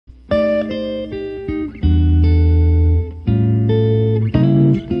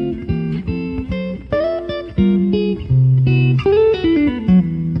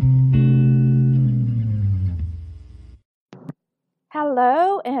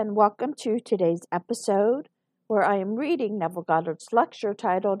and welcome to today's episode where I am reading Neville Goddard's lecture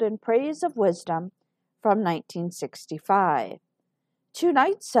titled In Praise of Wisdom from 1965.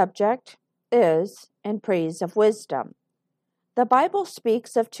 Tonight's subject is In Praise of Wisdom. The Bible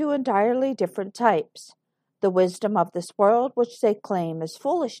speaks of two entirely different types, the wisdom of this world, which they claim is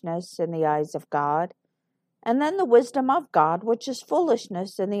foolishness in the eyes of God, and then the wisdom of God, which is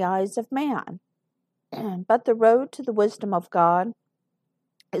foolishness in the eyes of man. But the road to the wisdom of God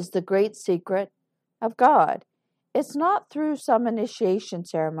is the great secret of God. It's not through some initiation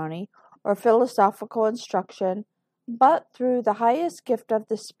ceremony or philosophical instruction, but through the highest gift of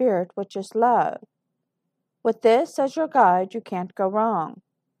the Spirit, which is love. With this as your guide, you can't go wrong.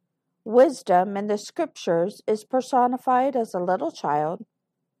 Wisdom in the Scriptures is personified as a little child,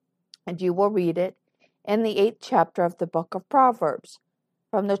 and you will read it in the 8th chapter of the book of Proverbs,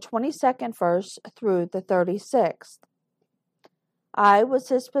 from the 22nd verse through the 36th. I was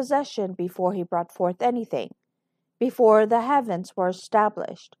his possession before he brought forth anything, before the heavens were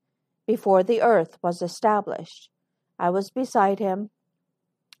established, before the earth was established. I was beside him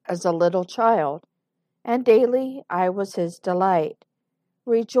as a little child, and daily I was his delight,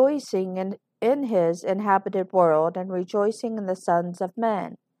 rejoicing in his inhabited world and rejoicing in the sons of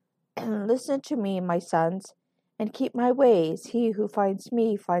men. Listen to me, my sons, and keep my ways. He who finds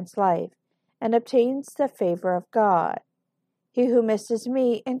me finds life, and obtains the favor of God. He who misses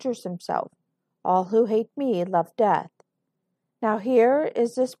me injures himself. All who hate me love death. Now here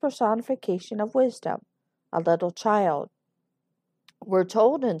is this personification of wisdom, a little child. We're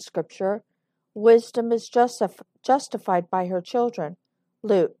told in Scripture, wisdom is justified by her children,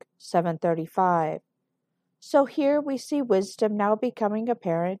 Luke 7:35. So here we see wisdom now becoming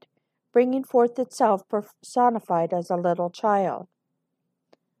apparent, bringing forth itself personified as a little child.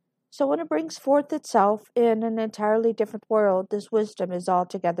 So when it brings forth itself in an entirely different world, this wisdom is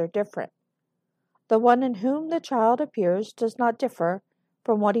altogether different. The one in whom the child appears does not differ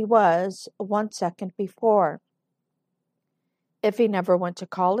from what he was 1 second before. If he never went to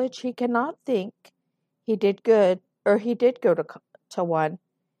college, he cannot think he did good, or he did go to one,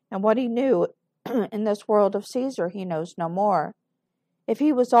 and what he knew in this world of Caesar he knows no more. If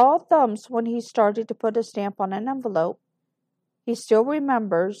he was all thumbs when he started to put a stamp on an envelope, he still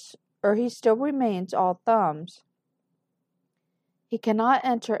remains all thumbs. He cannot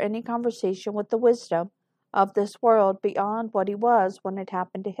enter any conversation with the wisdom of this world beyond what he was when it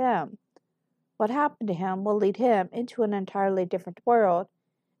happened to him. What happened to him will lead him into an entirely different world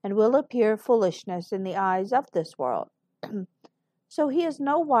and will appear foolishness in the eyes of this world. So he is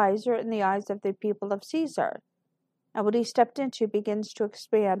no wiser in the eyes of the people of Caesar. And what he stepped into begins to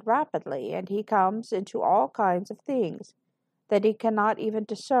expand rapidly, and he comes into all kinds of things that he cannot even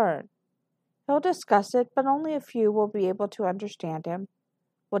discern. He'll discuss it, but only a few will be able to understand him.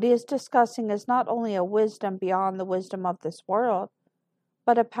 What he is discussing is not only a wisdom beyond the wisdom of this world,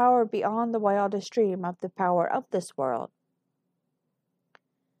 but a power beyond the wildest dream of the power of this world.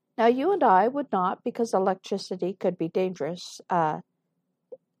 Now you and I would not, because electricity could be dangerous,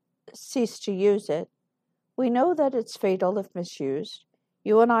 cease to use it. We know that it's fatal if misused.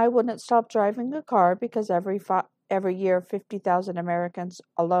 You and I wouldn't stop driving a car because every year 50,000 Americans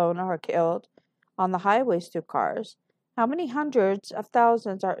alone are killed on the highways through cars. How many hundreds of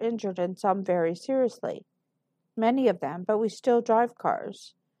thousands are injured and some very seriously? Many of them, but we still drive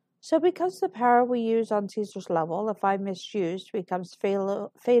cars. So because the power we use on Caesar's level, if I misused, becomes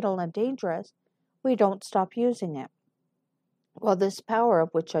fatal and dangerous, we don't stop using it. Well, this power of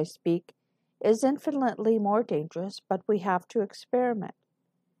which I speak is infinitely more dangerous, but we have to experiment.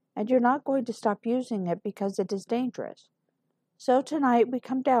 And you're not going to stop using it because it is dangerous. So tonight we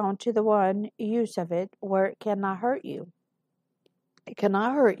come down to the one use of it where it cannot hurt you. It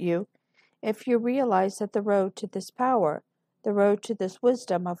cannot hurt you if you realize that the road to this power, the road to this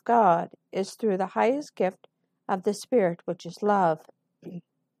wisdom of God, is through the highest gift of the Spirit, which is love.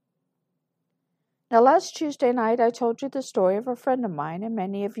 Now, last Tuesday night, I told you the story of a friend of mine, and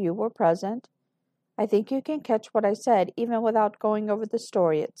many of you were present. I think you can catch what I said, even without going over the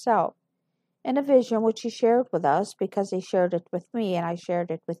story itself. In a vision which he shared with us, because he shared it with me and I shared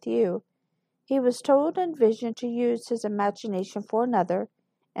it with you, he was told in vision to use his imagination for another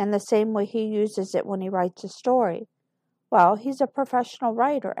in the same way he uses it when he writes a story. Well, he's a professional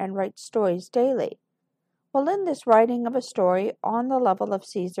writer and writes stories daily. Well, in this writing of a story on the level of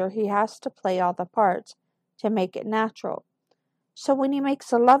Caesar, he has to play all the parts to make it natural. So when he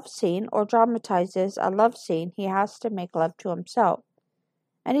makes a love scene or dramatizes a love scene, he has to make love to himself.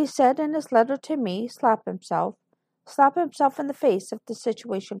 And he said in his letter to me, slap himself in the face if the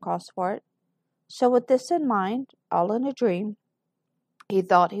situation calls for it. So with this in mind, all in a dream, He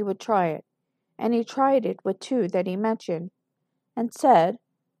thought he would try it, and he tried it with two that he mentioned, and said,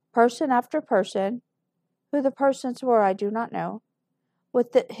 person after person, who the persons were I do not know.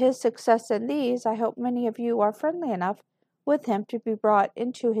 With his success in these, I hope many of you are friendly enough with him to be brought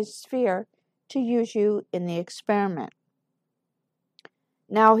into his sphere to use you in the experiment.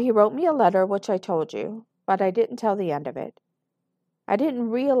 Now he wrote me a letter which I told you, but I didn't tell the end of it. I didn't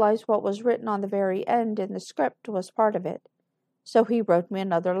realize what was written on the very end in the script was part of it, so he wrote me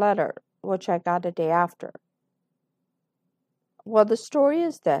another letter, which I got a day after. Well, the story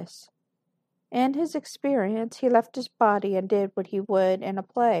is this. In his experience, he left his body and did what he would in a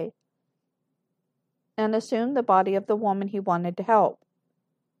play, and assumed the body of the woman he wanted to help.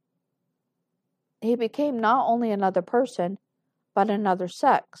 He became not only another person, but another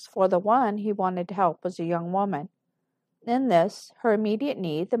sex, for the one he wanted to help was a young woman. In this, her immediate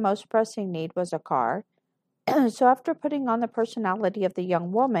need, the most pressing need, was a car. So after putting on the personality of the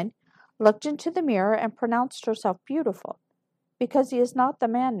young woman, looked into the mirror and pronounced herself beautiful, because he is not the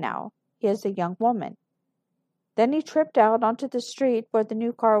man now, he is a young woman. Then he tripped out onto the street where the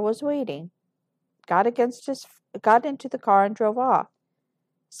new car was waiting, got into the car and drove off.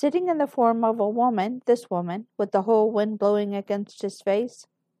 Sitting in the form of a woman, this woman, with the whole wind blowing against his face.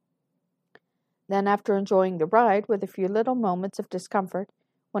 Then, after enjoying the ride with a few little moments of discomfort,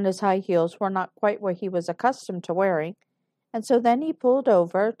 when his high heels were not quite what he was accustomed to wearing, and so then he pulled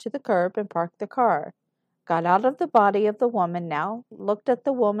over to the curb and parked the car, got out of the body of the woman now, looked at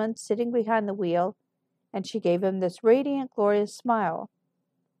the woman sitting behind the wheel, and she gave him this radiant, glorious smile.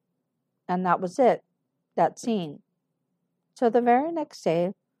 And that was it, that scene. So the very next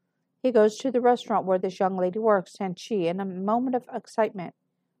day, he goes to the restaurant where this young lady works, and she, in a moment of excitement,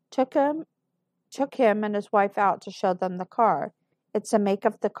 took him and his wife out to show them the car. It's the make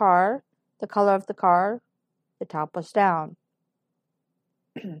of the car, the color of the car, the top was down.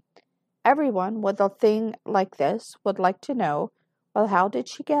 Everyone with a thing like this would like to know, well, how did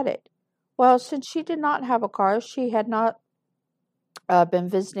she get it? Well, since she did not have a car, she had not been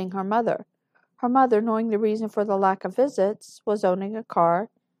visiting her mother. Her mother, knowing the reason for the lack of visits, was owning a car,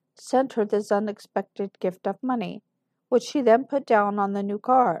 sent her this unexpected gift of money, which she then put down on the new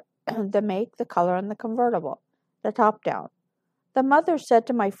car, the make, the color, and the convertible, the top down. The mother said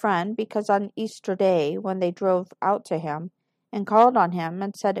to my friend, because on Easter Day, when they drove out to him and called on him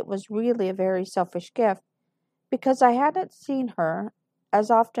and said it was really a very selfish gift, because I hadn't seen her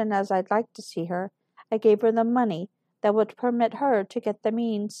as often as I'd like to see her, I gave her the money that would permit her to get the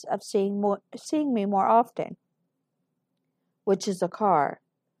means of seeing me more often, which is a car.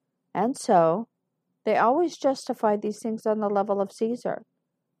 And so, they always justify these things on the level of Caesar.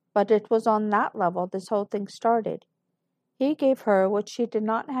 But it was on that level this whole thing started. He gave her what she did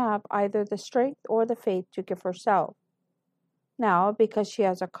not have either the strength or the faith to give herself. Now, because she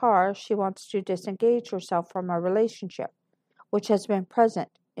has a car, she wants to disengage herself from a relationship, which has been present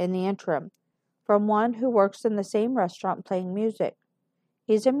in the interim, from one who works in the same restaurant playing music.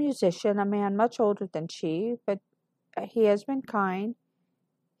 He's a musician, a man much older than she, but he has been kind.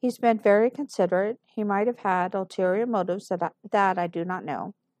 He's been very considerate. He might have had ulterior motives that I do not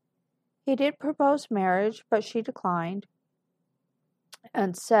know. He did propose marriage, but she declined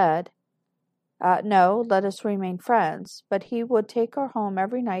and said, no, let us remain friends. But he would take her home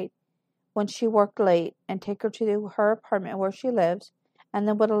every night when she worked late and take her to her apartment where she lives, and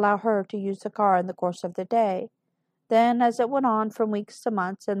then would allow her to use the car in the course of the day. Then, as it went on from weeks to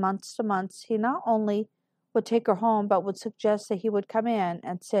months and months to months, he not only would take her home, but would suggest that he would come in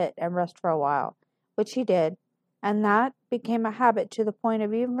and sit and rest for a while, which he did, and that became a habit to the point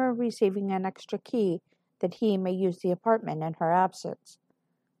of even receiving an extra key that he may use the apartment in her absence.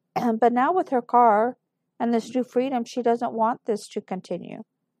 But now with her car and this new freedom, she doesn't want this to continue.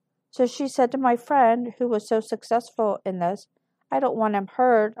 So she said to my friend, who was so successful in this, I don't want him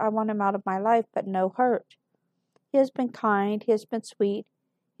hurt, I want him out of my life, but no hurt. He has been kind, he has been sweet,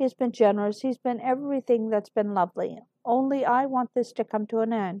 he has been generous, he's been everything that's been lovely. Only I want this to come to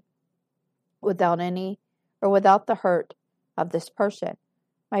an end without the hurt of this person.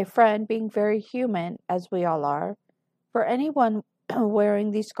 My friend, being very human, as we all are, for anyone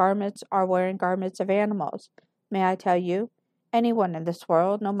wearing these garments are wearing garments of animals. May I tell you, anyone in this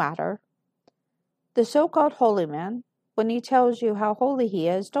world, no matter. The so-called holy man, when he tells you how holy he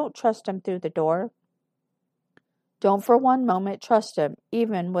is, don't trust him through the door. Don't for one moment trust him,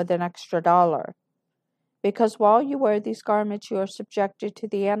 even with an extra $1. Because while you wear these garments, you are subjected to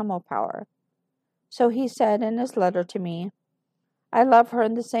the animal power. So he said in his letter to me, I love her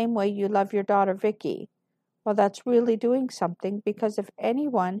in the same way you love your daughter Vicky. Well, that's really doing something, because if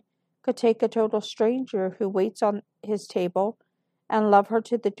anyone could take a total stranger who waits on his table and love her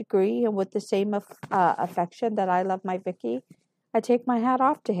to the degree and with the same affection that I love my Vicky, I take my hat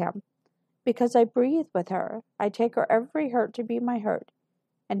off to him, because I breathe with her. I take her every hurt to be my hurt.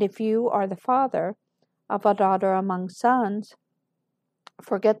 And if you are the father of a daughter among sons,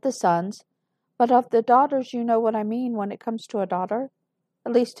 forget the sons, but of the daughters you know what I mean when it comes to a daughter,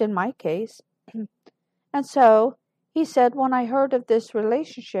 at least in my case. And so, he said, when I heard of this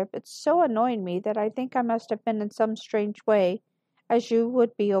relationship, it so annoyed me that I think I must have been in some strange way, as you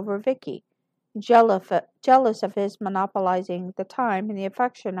would be over Vicky, jealous of his monopolizing the time and the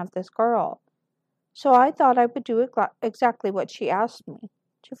affection of this girl. So I thought I would do exactly what she asked me,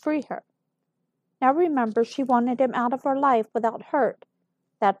 to free her. Now remember, she wanted him out of her life without hurt.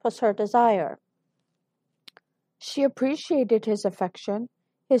 That was her desire. She appreciated his affection,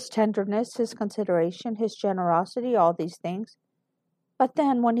 his tenderness, his consideration, his generosity, all these things. But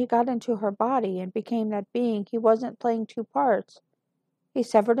then when he got into her body and became that being, he wasn't playing two parts. He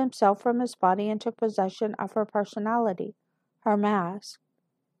severed himself from his body and took possession of her personality, her mask.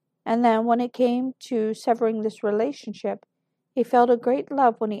 And then when it came to severing this relationship, he felt a great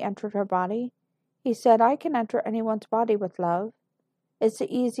love when he entered her body. He said, I can enter anyone's body with love. It's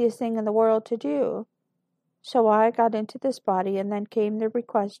the easiest thing in the world to do. So I got into this body, and then came the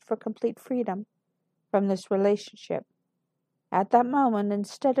request for complete freedom from this relationship. At that moment,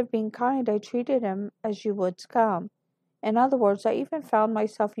 instead of being kind, I treated him as you would scum. In other words, I even found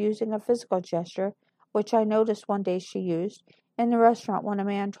myself using a physical gesture, which I noticed one day she used in the restaurant when a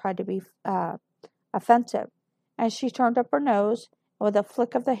man tried to be offensive, and she turned up her nose with a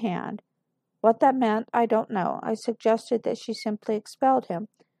flick of the hand. What that meant, I don't know. I suggested that she simply expelled him,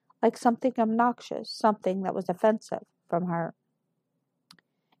 like something obnoxious, something that was offensive, from her.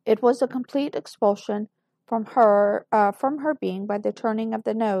 It was a complete expulsion from her being by the turning of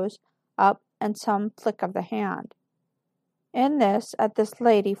the nose up and some flick of the hand. In this, at this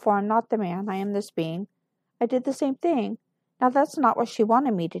lady, for I am not the man, I am this being, I did the same thing. Now that's not what she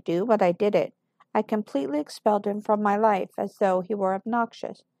wanted me to do, but I did it. I completely expelled him from my life, as though he were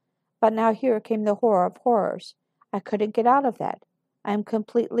obnoxious. But now here came the horror of horrors. I couldn't get out of that. I am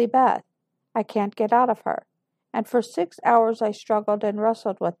completely Beth. I can't get out of her. And for 6 hours I struggled and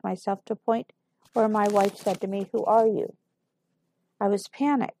wrestled with myself to the point where my wife said to me, Who are you? I was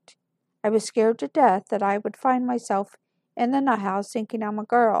panicked. I was scared to death that I would find myself in the nut house thinking I'm a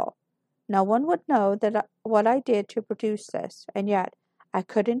girl. No one would know what I did to produce this, and yet I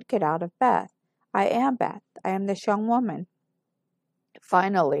couldn't get out of Beth. I am Beth. I am this young woman.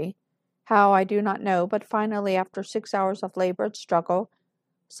 Finally, how I do not know, but finally, after 6 hours of labor and struggle,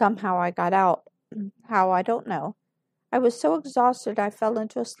 somehow I got out. How, I don't know. I was so exhausted I fell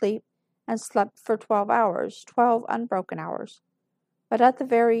into a sleep and slept for 12 hours, 12 unbroken hours. But at the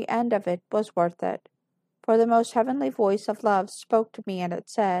very end of it was worth it, for the most heavenly voice of love spoke to me, and it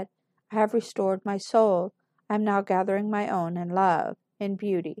said, I have restored my soul. I am now gathering my own in love, in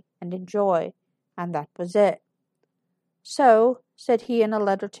beauty, and in joy. And that was it. So, said he in a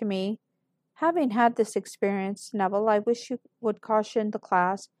letter to me, having had this experience, Neville, I wish you would caution the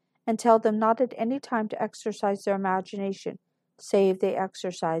class and tell them not at any time to exercise their imagination, save they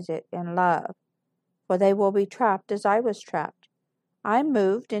exercise it in love. For they will be trapped as I was trapped. I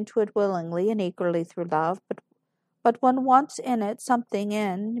moved into it willingly and eagerly through love, but when once in it, something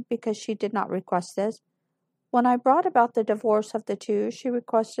in, because she did not request this, when I brought about the divorce of the two, she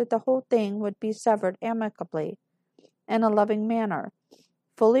requested the whole thing would be severed amicably, in a loving manner,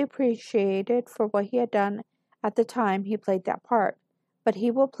 fully appreciated for what he had done at the time he played that part, but he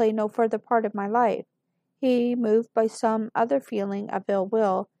will play no further part of my life. He, moved by some other feeling of ill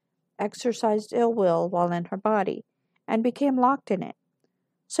will, exercised ill will while in her body, and became locked in it.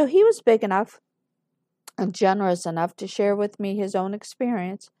 So he was big enough and generous enough to share with me his own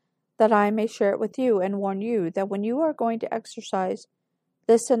experience, that I may share it with you and warn you that when you are going to exercise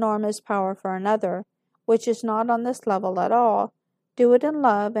this enormous power for another, which is not on this level at all, do it in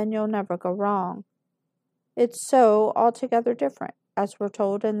love and you'll never go wrong. It's so altogether different, as we're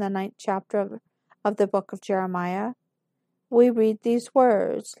told in the 9th chapter of the book of Jeremiah. We read these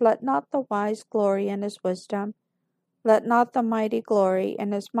words, Let not the wise glory in his wisdom, let not the mighty glory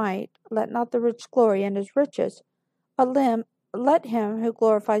in his might, let not the rich glory in his riches, but let him who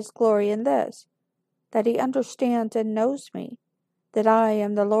glorifies glory in this, that he understands and knows me, that I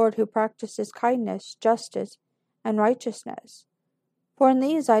am the Lord who practices kindness, justice, and righteousness. For in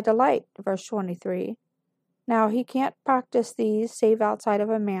these I delight, verse 23. Now he can't practice these save outside of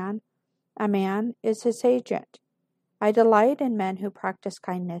a man. A man is his agent. I delight in men who practice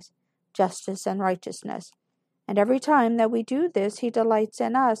kindness, justice, and righteousness. And every time that we do this, he delights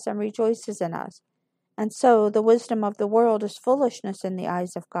in us and rejoices in us. And so the wisdom of the world is foolishness in the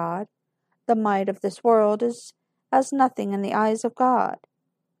eyes of God. The might of this world is as nothing in the eyes of God.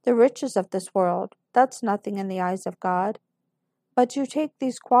 The riches of this world, that's nothing in the eyes of God. But you take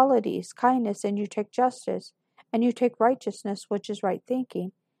these qualities, kindness, and you take justice, and you take righteousness, which is right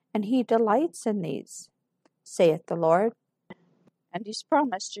thinking, and he delights in these, saith the Lord. And he's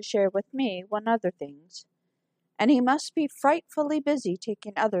promised to share with me one other things. And he must be frightfully busy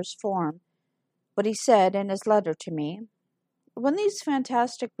taking others' form, what he said in his letter to me. When these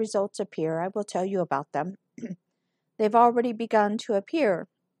fantastic results appear, I will tell you about them. They've already begun to appear.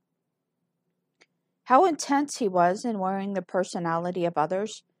 How intense he was in wearing the personality of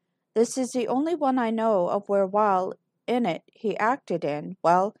others. This is the only one I know of where while in it he acted in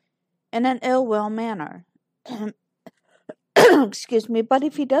an ill will manner. Excuse me, but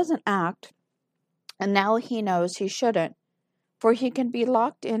if he doesn't act, and now he knows he shouldn't, for he can be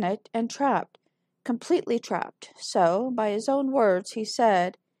locked in it and trapped, completely trapped. So, by his own words, he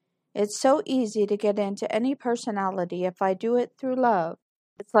said, "It's so easy to get into any personality if I do it through love.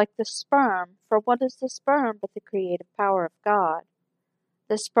 It's like the sperm, for what is the sperm but the creative power of God?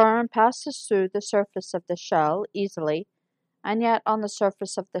 The sperm passes through the surface of the shell easily, and yet on the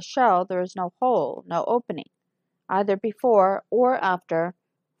surface of the shell there is no hole, no opening, either before or after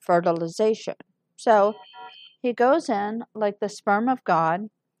fertilization. So he goes in like the sperm of God.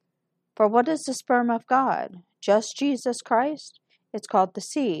 For what is the sperm of God? Just Jesus Christ? It's called the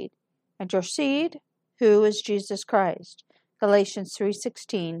seed. And your seed, who is Jesus Christ? Galatians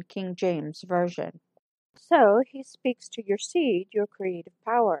 3:16, King James Version. So he speaks to your seed, your creative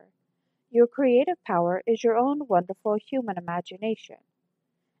power. Your creative power is your own wonderful human imagination.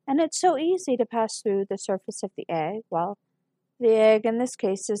 And it's so easy to pass through the surface of the egg. Well, the egg in this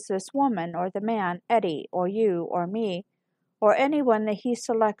case is this woman or the man, Eddie, or you, or me, or anyone that he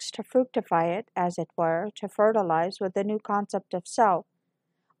selects to fructify it, as it were, to fertilize with the new concept of self,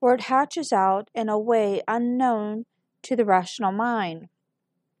 where it hatches out in a way unknown to the rational mind.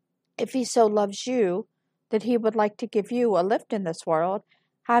 If he so loves you that he would like to give you a lift in this world,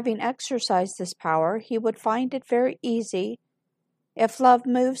 having exercised this power, he would find it very easy if love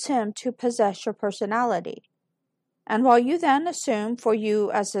moves him to possess your personality. And while you then assume for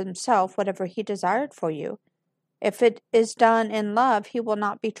you as himself whatever he desired for you, if it is done in love, he will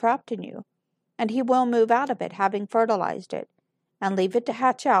not be trapped in you, and he will move out of it, having fertilized it, and leave it to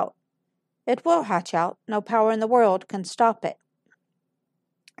hatch out. It will hatch out. No power in the world can stop it.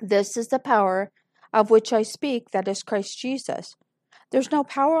 This is the power of which I speak, that is Christ Jesus. There's no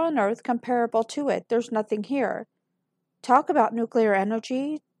power on earth comparable to it. There's nothing here. Talk about nuclear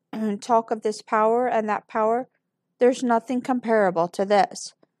energy, talk of this power and that power. There's nothing comparable to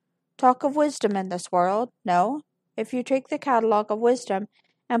this. Talk of wisdom in this world. No. If you take the catalogue of wisdom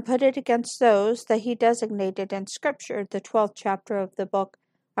and put it against those that he designated in Scripture, the 12th chapter of the book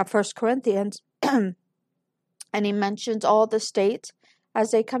of 1 Corinthians, and he mentions all the states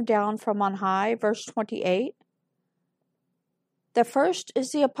as they come down from on high, verse 28. The first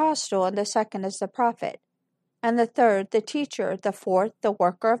is the apostle, and the second is the prophet, and the third the teacher, the fourth the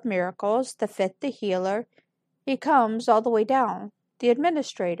worker of miracles, the fifth the healer. He comes all the way down, the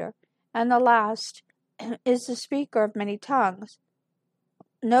administrator, and the last is the speaker of many tongues.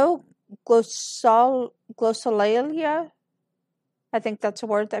 No glossolalia, I think that's a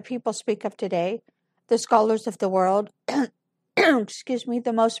word that people speak of today. The scholars of the world, excuse me,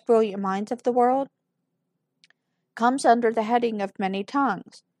 the most brilliant minds of the world, comes under the heading of many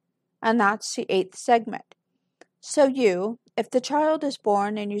tongues, and that's the 8th segment. So you, if the child is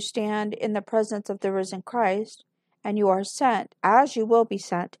born and you stand in the presence of the risen Christ, and you are sent, as you will be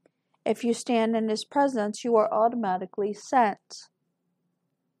sent, if you stand in his presence, you are automatically sent.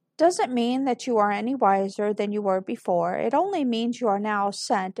 Doesn't mean that you are any wiser than you were before. It only means you are now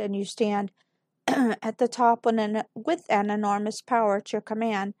sent and you stand at the top with an enormous power at your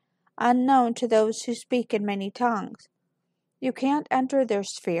command, unknown to those who speak in many tongues. You can't enter their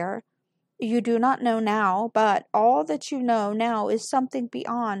sphere. You do not know now, but all that you know now is something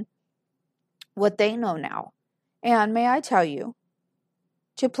beyond what they know now. And may I tell you,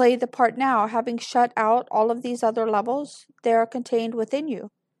 to play the part now, having shut out all of these other levels, they are contained within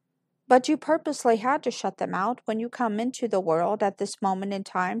you. But you purposely had to shut them out when you come into the world at this moment in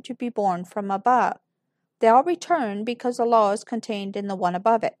time to be born from above. They all return because the law is contained in the one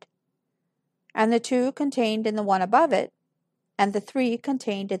above it, and the two contained in the one above it, and the three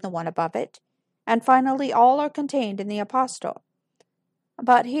contained in the one above it, and finally all are contained in the apostle.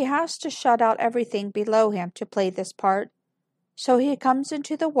 But he has to shut out everything below him to play this part. So he comes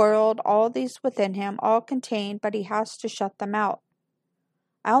into the world, all these within him, all contained, but he has to shut them out.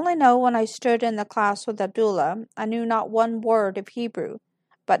 I only know when I stood in the class with Abdullah, I knew not one word of Hebrew,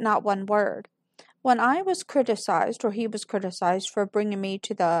 but not one word. When I was criticized, or he was criticized, for bringing me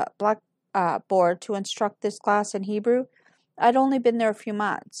to the blackboard to instruct this class in Hebrew, I'd only been there a few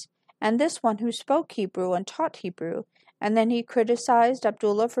months, and this one who spoke Hebrew and taught Hebrew, and then he criticized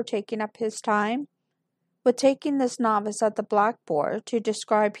Abdullah for taking up his time. With taking this novice at the blackboard to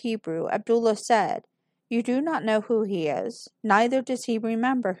describe Hebrew, Abdullah said, "You do not know who he is, neither does he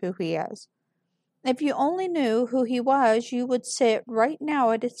remember who he is. If you only knew who he was, you would sit right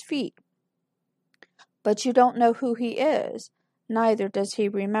now at his feet. But you don't know who he is, neither does he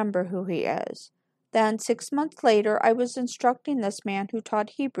remember who he is." Then 6 months later, I was instructing this man who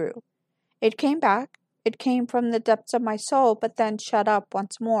taught Hebrew. It came back. It came from the depths of my soul, but then shut up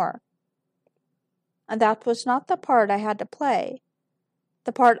once more. And that was not the part I had to play.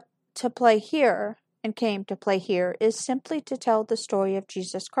 The part to play here, and came to play here, is simply to tell the story of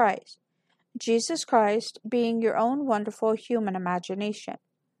Jesus Christ. Jesus Christ being your own wonderful human imagination.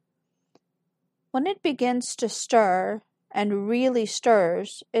 When it begins to stir, and really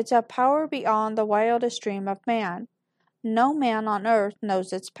stirs, it's a power beyond the wildest dream of man. No man on earth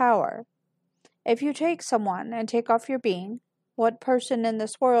knows its power. If you take someone and take off your being, what person in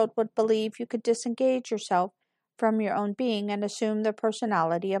this world would believe you could disengage yourself from your own being and assume the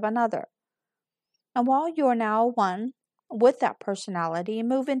personality of another? And while you are now one with that personality,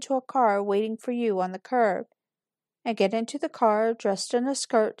 move into a car waiting for you on the curb, and get into the car dressed in a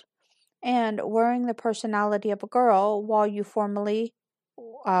skirt and wearing the personality of a girl while you formerly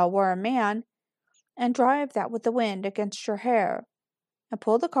were a man, and drive that with the wind against your hair, and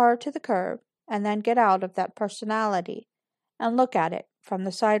pull the car to the curb, and then get out of that personality, and look at it from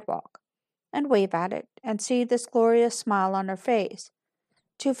the sidewalk, and wave at it, and see this glorious smile on her face,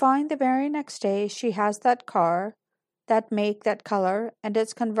 to find the very next day she has that car, that make, that color, and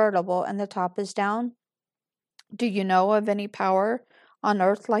it's convertible, and the top is down. Do you know of any power on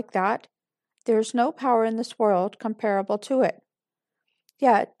earth like that? There is no power in this world comparable to it.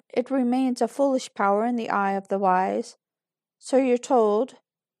 Yet it remains a foolish power in the eye of the wise. So you're told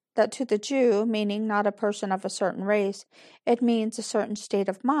that to the Jew, meaning not a person of a certain race, it means a certain state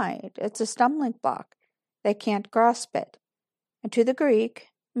of mind. It's a stumbling block. They can't grasp it. And to the Greek,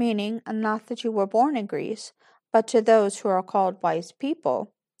 meaning not that you were born in Greece, but to those who are called wise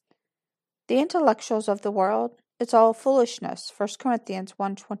people, the intellectuals of the world, it's all foolishness. 1 Corinthians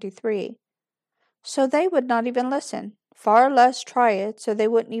 1:23. So they would not even listen, far less try it, so they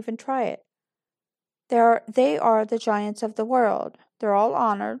wouldn't even try it. They are the giants of the world. They're all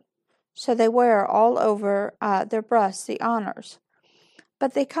honored, so they wear all over their breasts the honors.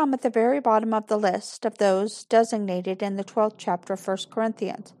 But they come at the very bottom of the list of those designated in the 12th chapter of 1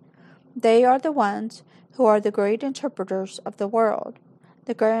 Corinthians. They are the ones who are the great interpreters of the world,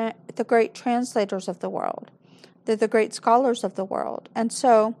 the great translators of the world. They're the great scholars of the world. And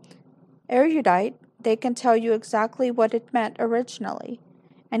so, erudite, they can tell you exactly what it meant originally,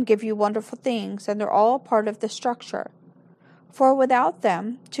 and give you wonderful things, and they're all part of the structure. For without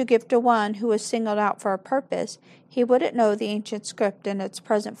them, to give to one who is singled out for a purpose, he wouldn't know the ancient script in its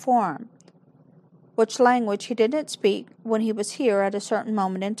present form, which language he didn't speak when he was here at a certain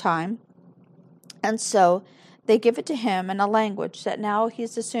moment in time, and so they give it to him in a language that now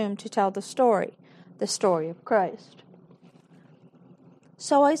he's assumed to tell the story of Christ.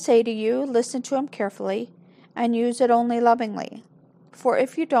 So I say to you, listen to him carefully, and use it only lovingly. For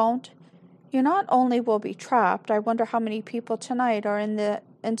if you don't, you not only will be trapped. I wonder how many people tonight are in the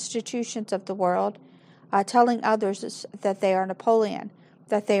institutions of the world, telling others that they are Napoleon,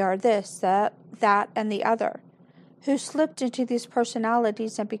 that they are this, that, and the other, who slipped into these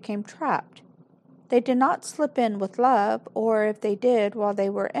personalities and became trapped. They did not slip in with love, or if they did while they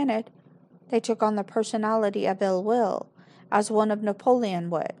were in it, they took on the personality of ill will, as one of Napoleon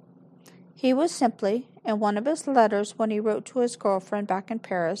would. He was simply, in one of his letters when he wrote to his girlfriend back in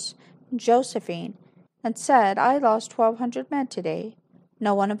Paris, Josephine, and said, "I lost 1,200 men today,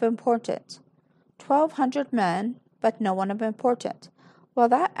 no one of importance." 1,200 men, but no one of importance. Well,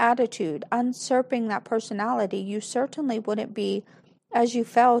 that attitude, usurping that personality, you certainly wouldn't be as you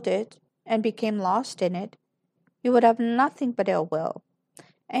felt it and became lost in it. You would have nothing but ill will,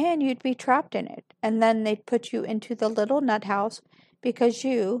 and you'd be trapped in it, and then they'd put you into the little nut house because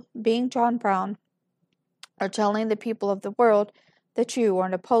you, being John Brown, are telling the people of the world that you are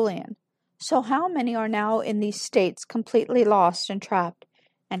Napoleon. So how many are now in these states completely lost and trapped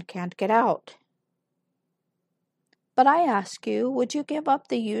and can't get out? But I ask you, would you give up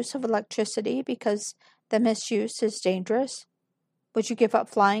the use of electricity because the misuse is dangerous? Would you give up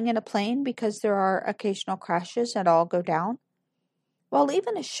flying in a plane because there are occasional crashes and all go down? While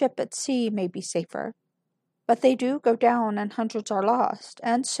even a ship at sea may be safer, but they do go down and hundreds are lost.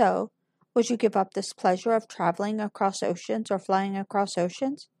 And so, would you give up this pleasure of traveling across oceans or flying across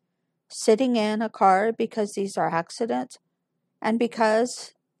oceans? Sitting in a car because these are accidents and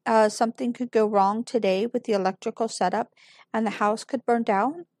because something could go wrong today with the electrical setup and the house could burn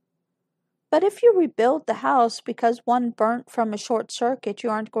down? But if you rebuild the house because one burnt from a short circuit, you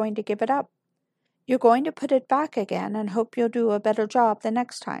aren't going to give it up. You're going to put it back again and hope you'll do a better job the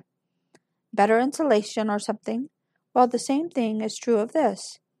next time. Better insulation or something. Well, the same thing is true of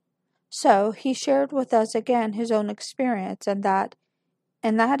this. So he shared with us again his own experience, and that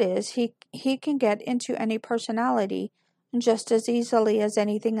is he can get into any personality just as easily as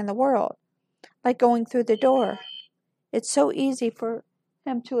anything in the world, like going through the door. It's so easy for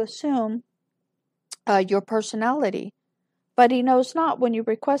him to assume your personality, but he knows not when you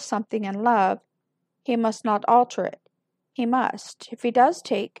request something in love, he must not alter it. He must. If he does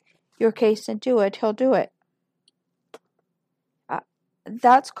take your case and do it, he'll do it.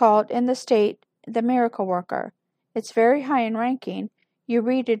 That's called in the state the miracle worker. It's very high in ranking. You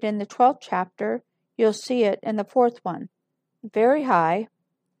read it in the 12th chapter, you'll see it in the 4th one. Very high.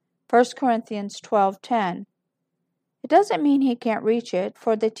 1 Corinthians 12:10. It doesn't mean he can't reach it,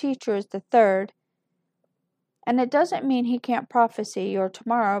 for the teacher is the 3rd. And it doesn't mean he can't prophesy or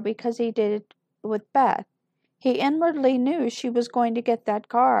tomorrow because he did it with Beth. He inwardly knew she was going to get that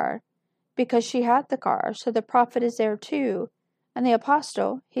car because she had the car, so the prophet is there too. And the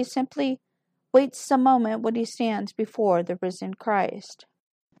apostle, he simply waits the moment when he stands before the risen Christ.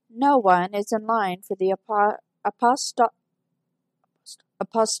 No one is in line for the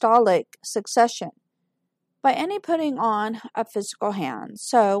apostolic succession by any putting on a physical hand.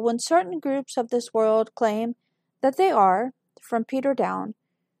 So when certain groups of this world claim that they are, from Peter down,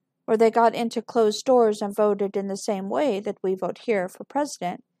 or they got into closed doors and voted in the same way that we vote here for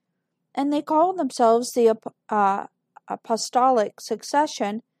president, and they call themselves the apostolic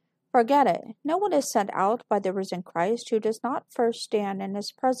succession, forget it. No one is sent out by the risen Christ who does not first stand in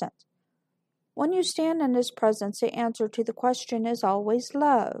his presence. When you stand in his presence, the answer to the question is always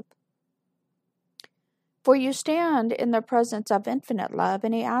love. For you stand in the presence of infinite love,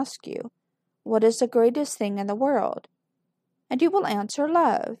 and he asks you, what is the greatest thing in the world? And you will answer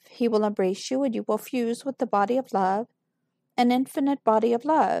love. He will embrace you, and you will fuse with the body of love, an infinite body of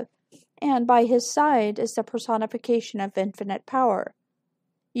love. And by his side is the personification of infinite power.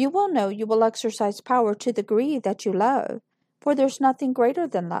 You will know you will exercise power to the degree that you love, for there's nothing greater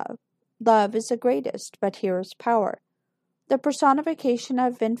than love. Love is the greatest, but here is power. The personification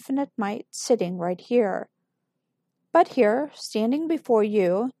of infinite might sitting right here. But here, standing before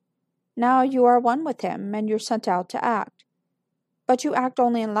you, now you are one with him, and you're sent out to act. But you act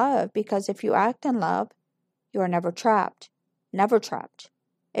only in love, because if you act in love, you are never trapped. Never trapped.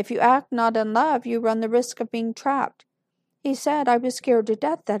 If you act not in love, you run the risk of being trapped. He said, I was scared to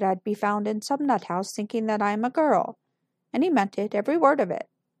death that I'd be found in some nut house thinking that I'm a girl. And he meant it, every word of it.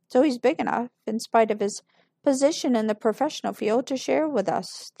 So he's big enough, in spite of his position in the professional field, to share with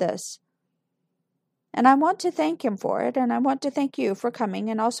us this. And I want to thank him for it, and I want to thank you for coming,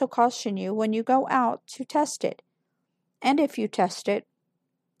 and also caution you when you go out to test it. And if you test it,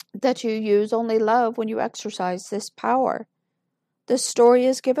 that you use only love when you exercise this power. The story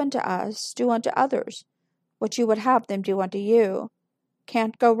is given to us, do unto others what you would have them do unto you.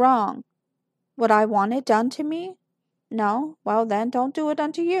 Can't go wrong. Would I want it done to me? No? Well then, don't do it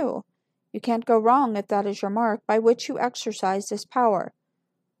unto you. You can't go wrong if that is your mark by which you exercise this power.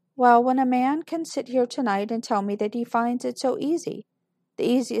 Well, when a man can sit here tonight and tell me that he finds it so easy, the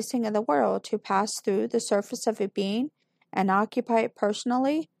easiest thing in the world, to pass through the surface of a being and occupy it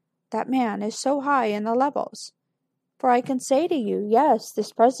personally, that man is so high in the levels. For I can say to you, yes,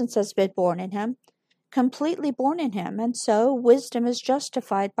 this presence has been born in him, completely born in him, and so wisdom is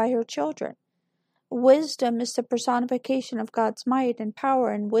justified by her children. Wisdom is the personification of God's might and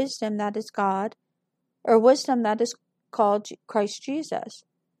power, and wisdom that is God, or wisdom that is called Christ Jesus.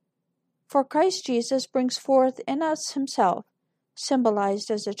 For Christ Jesus brings forth in us himself,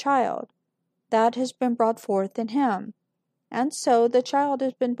 symbolized as a child. That has been brought forth in him, and so the child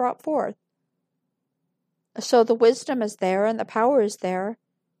has been brought forth. So the wisdom is there and the power is there.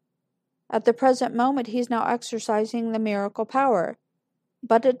 At the present moment, he's now exercising the miracle power.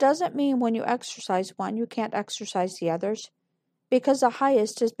 But it doesn't mean when you exercise one, you can't exercise the others, because the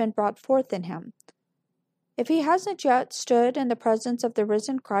highest has been brought forth in him. If he hasn't yet stood in the presence of the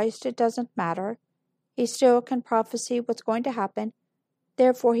risen Christ, it doesn't matter. He still can prophesy what's going to happen.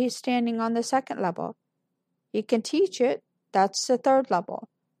 Therefore, he's standing on the 2nd level. He can teach it. That's the 3rd level.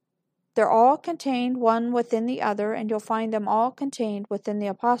 They're all contained one within the other, and you'll find them all contained within the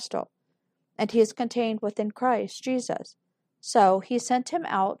apostle. And he is contained within Christ Jesus. So he sent him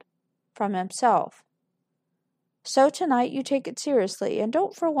out from himself. So tonight you take it seriously, and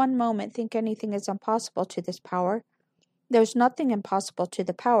don't for one moment think anything is impossible to this power. There's nothing impossible to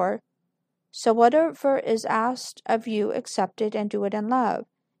the power. So whatever is asked of you, accept it and do it in love.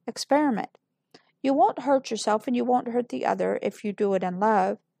 Experiment. You won't hurt yourself and you won't hurt the other if you do it in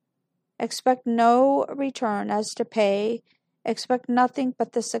love. Expect no return as to pay. Expect nothing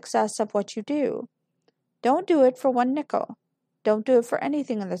but the success of what you do. Don't do it for one nickel. Don't do it for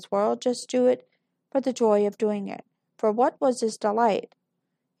anything in this world. Just do it for the joy of doing it. For what was his delight?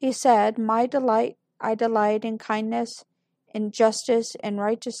 He said, I delight in kindness, in justice, in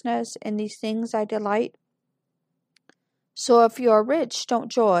righteousness, in these things I delight. So if you are rich,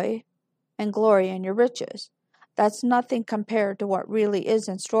 don't joy and glory in your riches. That's nothing compared to what really is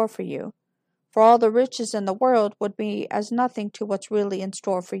in store for you. For all the riches in the world would be as nothing to what's really in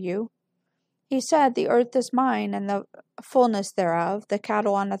store for you. He said, the earth is mine, and the fullness thereof, the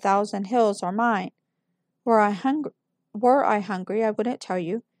cattle on 1,000 hills are mine. Were I hungry, I wouldn't tell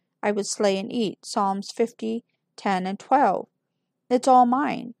you. I would slay and eat. Psalms 50, 10, and 12. It's all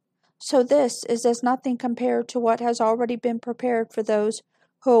mine. So this is as nothing compared to what has already been prepared for those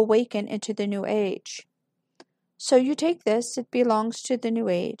who awaken into the new age. So you take this, it belongs to the new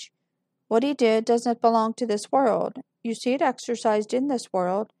age. What he did doesn't belong to this world. You see it exercised in this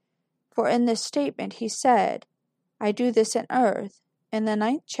world. For in this statement he said, I do this in earth, in the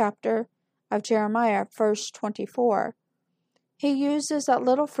 9th chapter of Jeremiah, verse 24. He uses that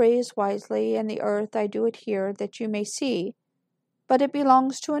little phrase wisely, in the earth I do it here, that you may see. But it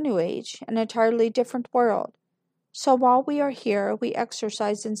belongs to a new age, an entirely different world. So while we are here, we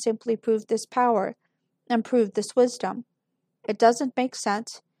exercise and simply prove this power and prove this wisdom. It doesn't make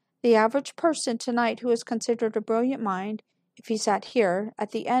sense. The average person tonight who is considered a brilliant mind, if he sat here,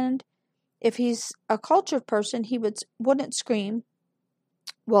 at the end, if he's a cultured person, he wouldn't scream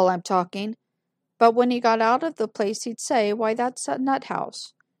while I'm talking. But when he got out of the place, he'd say, why, that's a nut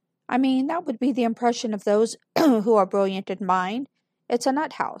house. I mean, that would be the impression of those who are brilliant in mind. It's a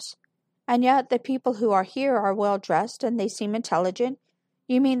nut house. And yet the people who are here are well dressed and they seem intelligent.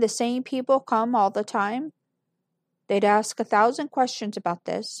 You mean the same people come all the time? They'd ask 1,000 questions about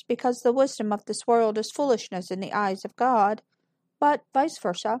this, because the wisdom of this world is foolishness in the eyes of God, but vice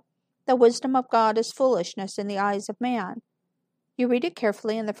versa. The wisdom of God is foolishness in the eyes of man. You read it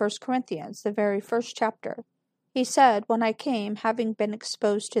carefully in the 1 Corinthians, the very first chapter. He said, when I came, having been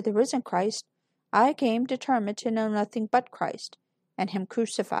exposed to the risen Christ, I came determined to know nothing but Christ, and him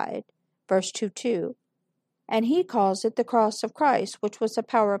crucified. Verse 2:2. And he calls it the cross of Christ, which was the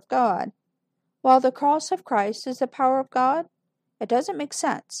power of God. While the cross of Christ is the power of God, it doesn't make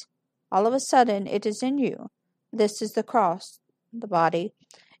sense. All of a sudden, it is in you. This is the cross, the body.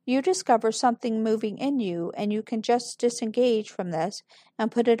 You discover something moving in you, and you can just disengage from this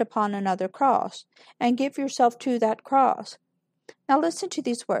and put it upon another cross, and give yourself to that cross. Now listen to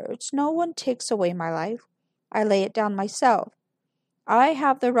these words. No one takes away my life. I lay it down myself. I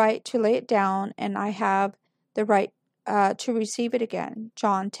have the right to lay it down, and I have the right to receive it again.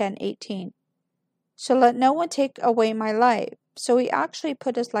 John 10:18. So let no one take away my life. So he actually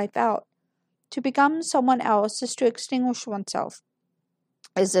put his life out. To become someone else is to extinguish oneself.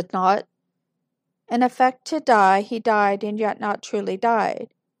 Is it not? In effect, to die, he died and yet not truly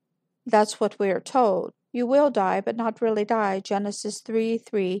died. That's what we are told. You will die, but not really die. Genesis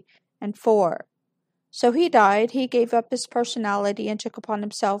 3:3 and 4. So he died, he gave up his personality and took upon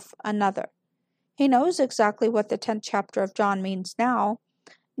himself another. He knows exactly what the 10th chapter of John means now.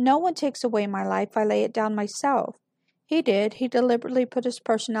 No one takes away my life, I lay it down myself. He did. He deliberately put his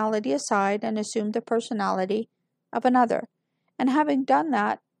personality aside and assumed the personality of another. And having done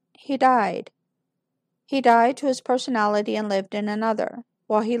that, he died. He died to his personality and lived in another.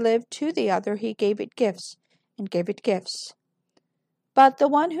 While he lived to the other, he gave it gifts and gave it gifts. But the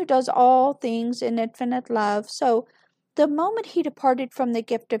one who does all things in infinite love, so the moment he departed from the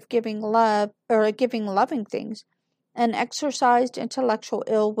gift of giving love, or giving loving things, and exercised intellectual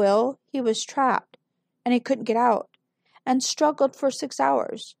ill will, he was trapped, and he couldn't get out, and struggled for 6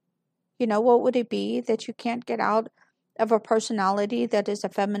 hours. You know, what would it be that you can't get out of a personality that is a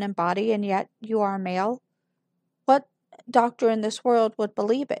feminine body, and yet you are a male? What doctor in this world would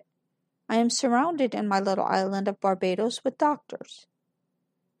believe it? I am surrounded in my little island of Barbados with doctors.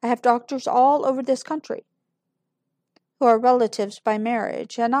 I have doctors all over this country who are relatives by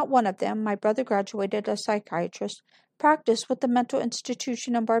marriage, and not one of them, my brother graduated as a psychiatrist, practiced with the mental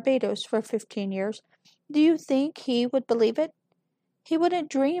institution in Barbados for 15 years. Do you think he would believe it? He wouldn't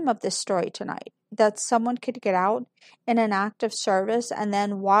dream of this story tonight, that someone could get out in an act of service and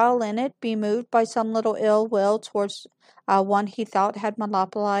then, while in it, be moved by some little ill will towards one he thought had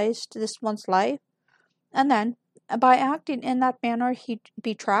monopolized this one's life, and then, by acting in that manner, he'd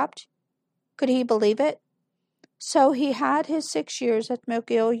be trapped. Could he believe it? So he had his 6 years at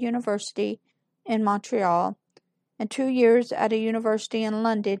McGill University in Montreal, and 2 years at a university in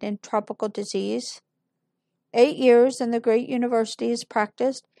London in tropical disease. 8 years in the great universities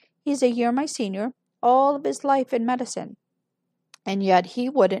practiced. He's a year my senior, all of his life in medicine. And yet he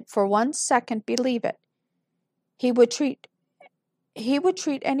wouldn't for 1 second believe it. He would treat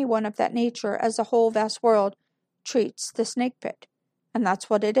anyone of that nature as the whole vast world treats the snake pit, and that's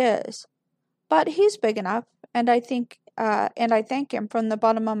what it is. But he's big enough, and I thank him from the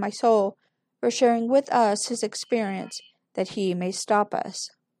bottom of my soul for sharing with us his experience, that he may stop us.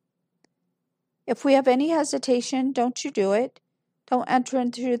 If we have any hesitation, don't you do it. Don't enter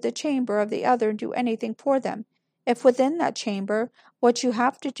into the chamber of the other and do anything for them. If within that chamber, what you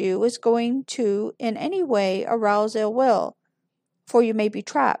have to do is going to in any way arouse ill will, for you may be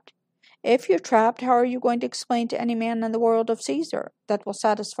trapped. If you're trapped, how are you going to explain to any man in the world of Caesar that will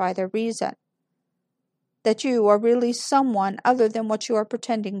satisfy their reason that you are really someone other than what you are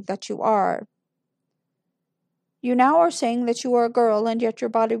pretending that you are? You now are saying that you are a girl, and yet your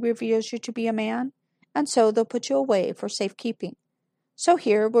body reveals you to be a man, and so they'll put you away for safekeeping. So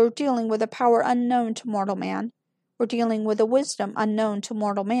here we're dealing with a power unknown to mortal man. We're dealing with a wisdom unknown to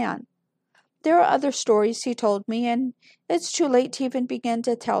mortal man. There are other stories he told me, and it's too late to even begin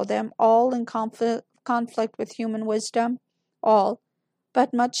to tell them, all in conflict with human wisdom, all,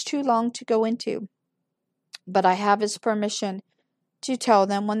 but much too long to go into. But I have his permission to tell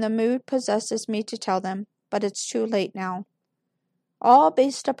them when the mood possesses me to tell them, but it's too late now. All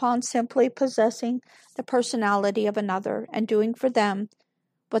based upon simply possessing the personality of another and doing for them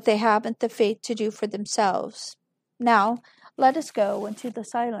what they haven't the faith to do for themselves. Now, let us go into the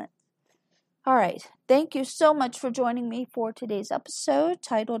silence. All right. Thank you so much for joining me for today's episode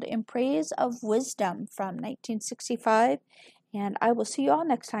titled In Praise of Wisdom from 1965. And I will see you all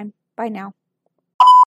next time. Bye now.